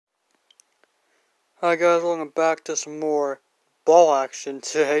Hi guys, welcome back to some more ball action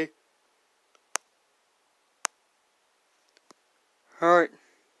today. Alright,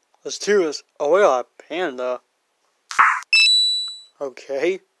 let's do this. Oh, we got a panda.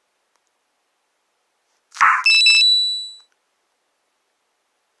 Okay.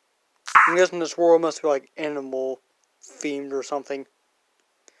 I'm guessing this world must be like animal themed or something.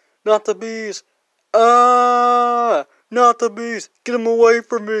 Not the bees! Ah! Not the bees! Get them away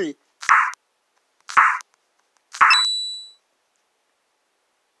from me!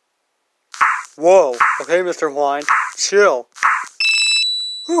 Whoa! Okay, Mr. Wine, chill.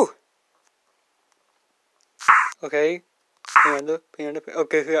 Whew! Okay. Panda.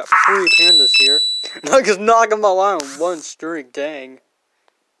 Okay, we got 3 pandas here. I just knock them all out in one streak, dang.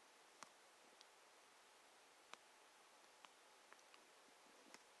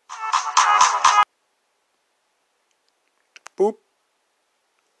 Boop.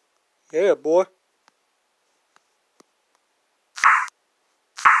 Yeah, boy.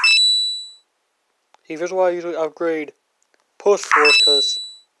 See, this is why I usually upgrade push force, because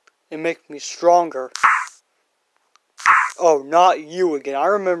it makes me stronger. Oh, not you again. I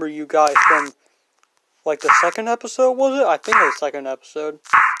remember you guys from, like, the second episode, was it? I think it was the second episode.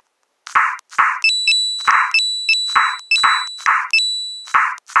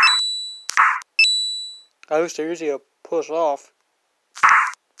 I used to usually push off.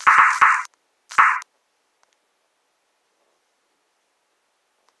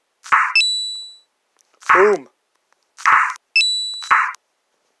 Boom.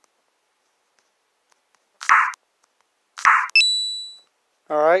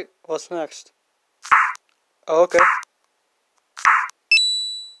 Alright, what's next? Oh, okay.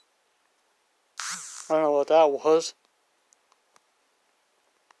 I don't know what that was.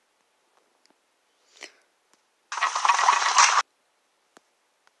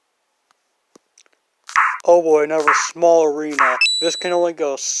 Oh boy, another small arena. This can only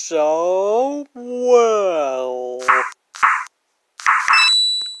go so well.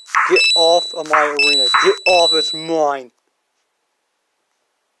 Get off of my arena. Get off, it's mine.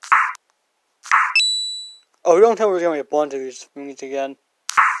 Oh, don't tell me there's gonna be a bunch of these things again.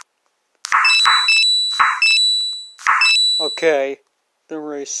 Okay. Didn't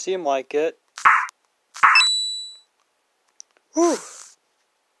really seem like it. Whew.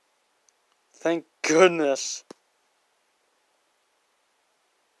 Thank goodness.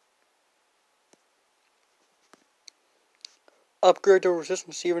 Upgrade the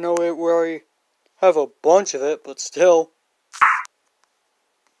resistance even though we already have a bunch of it, but still.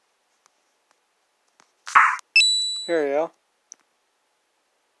 Here we go.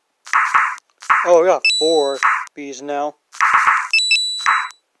 Oh, we got 4 bees now.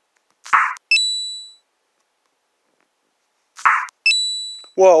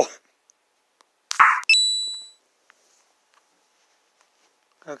 Whoa.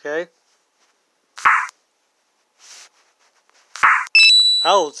 Okay.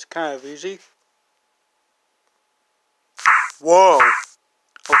 That was kind of easy. Whoa.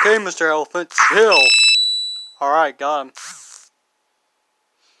 Okay, Mr. Elephant, chill. Alright, got him.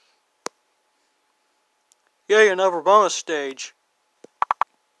 Yay, another bonus stage.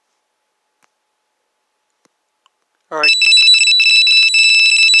 Alright.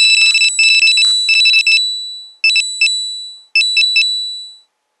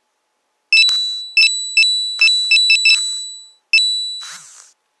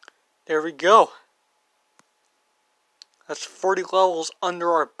 There we go. That's 40 levels under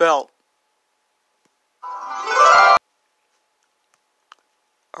our belt.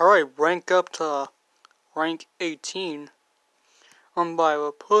 Alright, rank up to rank 18. I'm by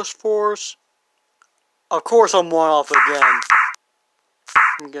a push force. Of course I'm 1 off again.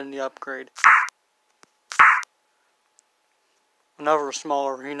 I'm getting the upgrade. Another small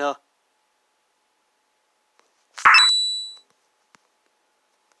arena.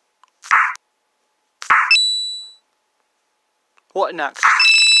 What next?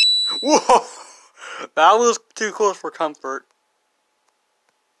 Whoa! That was too close for comfort.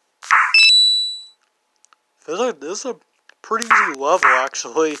 This is a pretty easy level,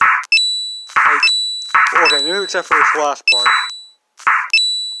 actually. Like, okay, maybe except for this last part.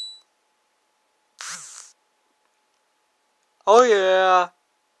 Oh yeah!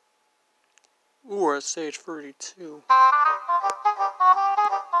 Ooh, we're at stage 32.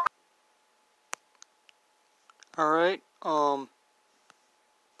 Alright,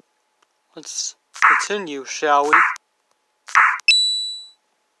 let's continue, shall we?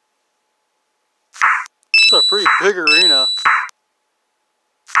 This is a pretty big arena.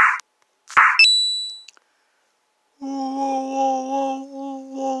 Whoa, whoa, whoa,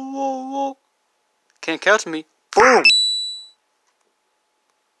 whoa, whoa, whoa. can't catch me. Boom!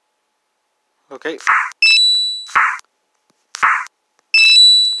 Okay.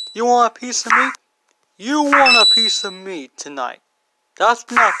 You want a piece of me? You want a piece of me tonight. That's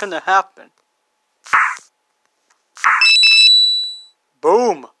not gonna happen.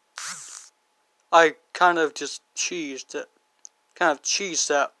 Boom! I kind of just cheesed it. Kind of cheesed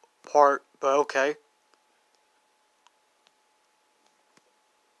that part, but okay.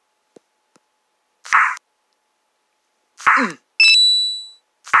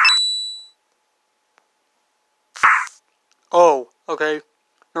 Oh, okay.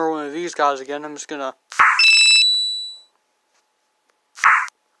 Another one of these guys again. I'm just gonna...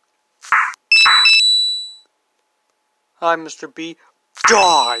 Hi, Mr. B.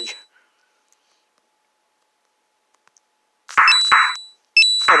 Die!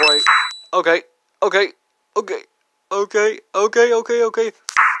 Oh, wait. Okay. Okay. Okay. Okay. Okay. Okay. Okay.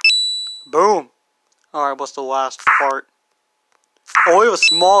 Boom. Alright, what's the last part? Oh, we have a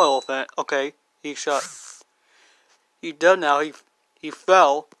small elephant. Okay. He shot. He dead now. He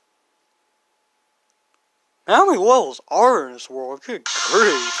fell. How many levels are in this world? Good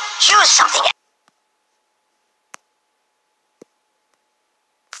grief. Choose something.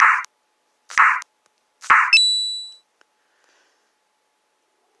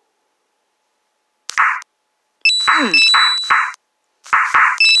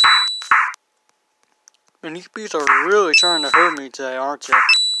 And these bees are really trying to hurt me today, aren't you?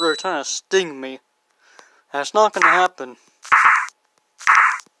 Really trying to sting me. That's not gonna happen.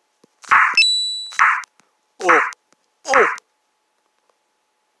 Oh. Oh!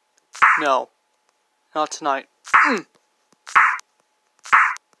 No. Not tonight.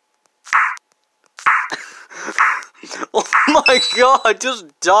 Oh my god,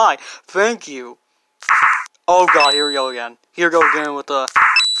 just die. Thank you. Oh god, here we go again. Here we go again with a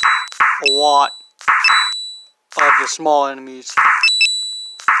lot of the small enemies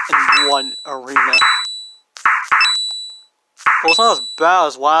in one arena. Well, it's not as bad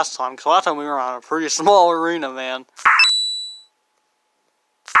as last time, because last time we were on a pretty small arena, man.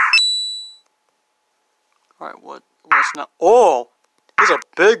 Alright, what's now? Oh! He's a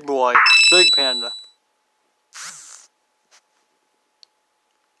big boy. Big panda.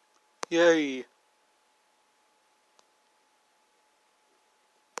 Yay.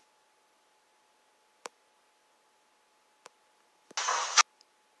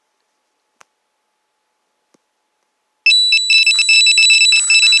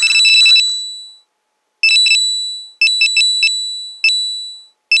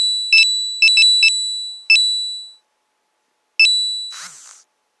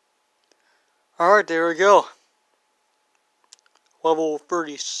 Alright, there we go. Level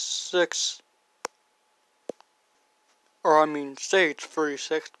 36. Or, I mean, stage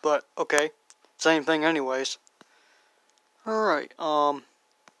 36, but okay. Same thing anyways. Alright, I'm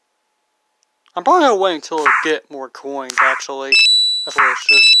probably gonna wait until I get more coins, actually. That's what I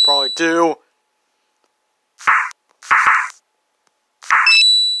should probably do.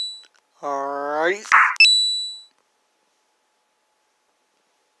 Alright.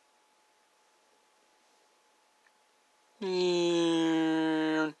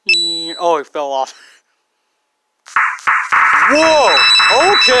 Oh, he fell off. Whoa!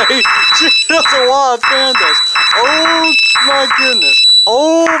 Okay! That's a lot of pandas! Oh my goodness!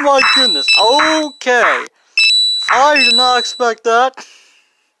 Oh my goodness! Okay! I did not expect that!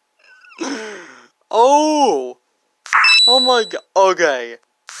 Oh! Oh my god! Okay!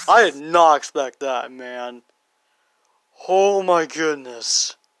 I did not expect that, man. Oh my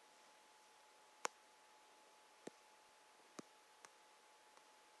goodness.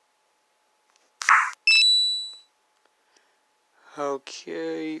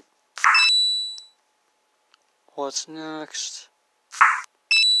 Okay. What's next?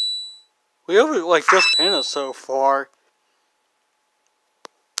 We have like just pandas so far.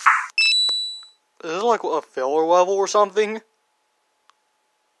 Is this like a filler level or something?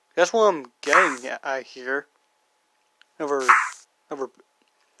 That's what I'm getting at here. Never.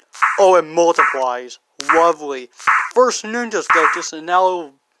 Oh, it multiplies. Lovely. First ninjas got this, and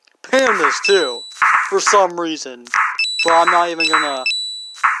now pandas too. For some reason. But I'm not even gonna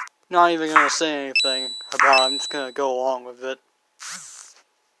say anything about it. I'm just gonna go along with it.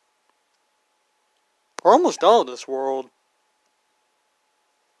 We're almost done with this world.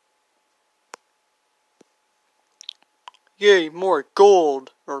 Yay, more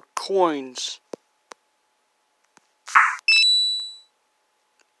gold or coins.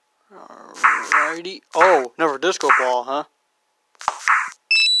 Alrighty. Oh, never disco ball, huh?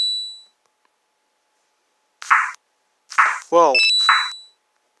 Whoa.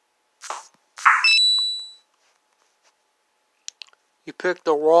 You picked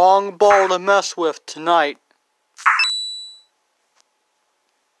the wrong ball to mess with tonight.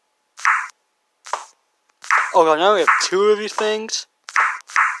 Oh god, now we have 2 of these things.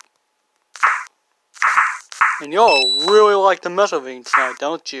 And y'all really like to mess with me tonight,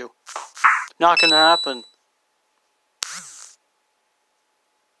 don't you? Not gonna happen.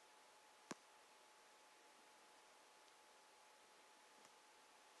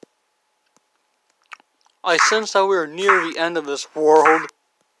 I sense that we are near the end of this world.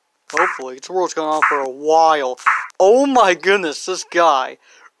 Hopefully, this world's going on for a while. Oh my goodness, this guy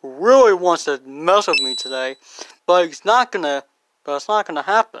really wants to mess with me today, but it's not gonna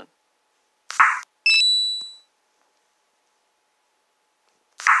happen.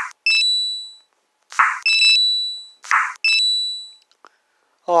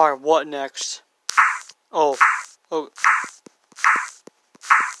 Alright, what next? Oh.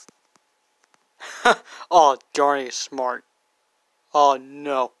 Oh, darn, he's smart. Oh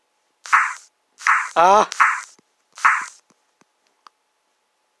no. Ah!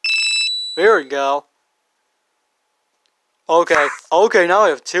 There we go. Okay, now I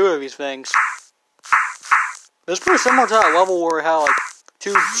have 2 of these things. It's pretty similar to that level where we had like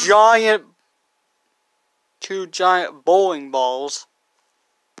 2 giant bowling balls.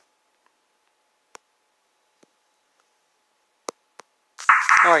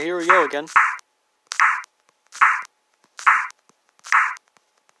 Alright, here we go again.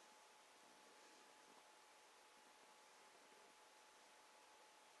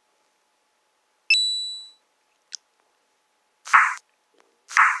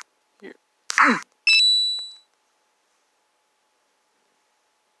 Here.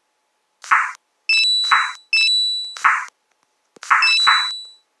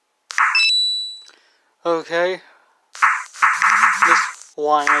 Okay. This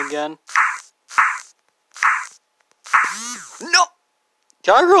line again. No!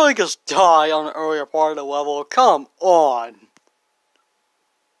 Did I really just die on the earlier part of the level? Come on.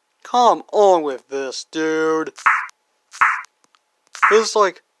 Come on with this, dude. This is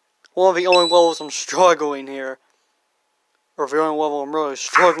like one of the only levels I'm struggling here. Or the only level I'm really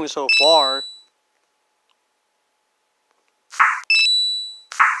struggling so far.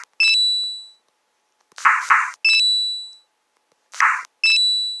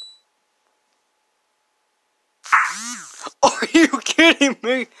 Are you kidding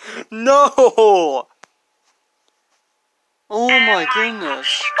me? No! Oh my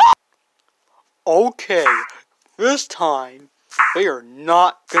goodness. Okay, this time, they are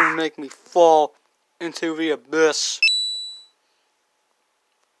not gonna make me fall into the abyss.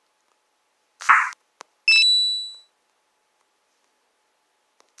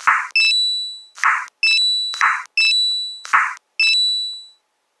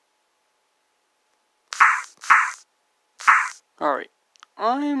 Alright,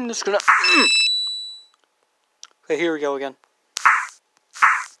 I'm just gonna... Okay, here we go again.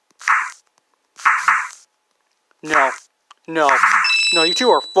 No. No. No, you 2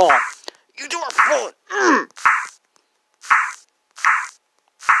 are falling. You 2 are falling.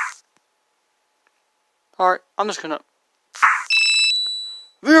 Alright, I'm just gonna...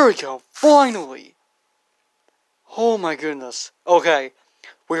 There we go, finally! Oh my goodness. Okay,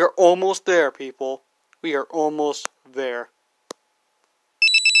 we are almost there, people. We are almost there.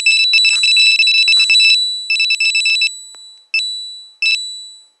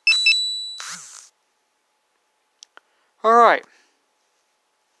 Alright.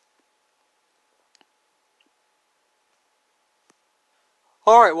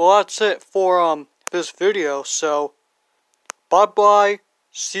 Alright, well that's it for this video, so bye-bye,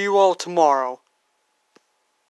 see you all tomorrow.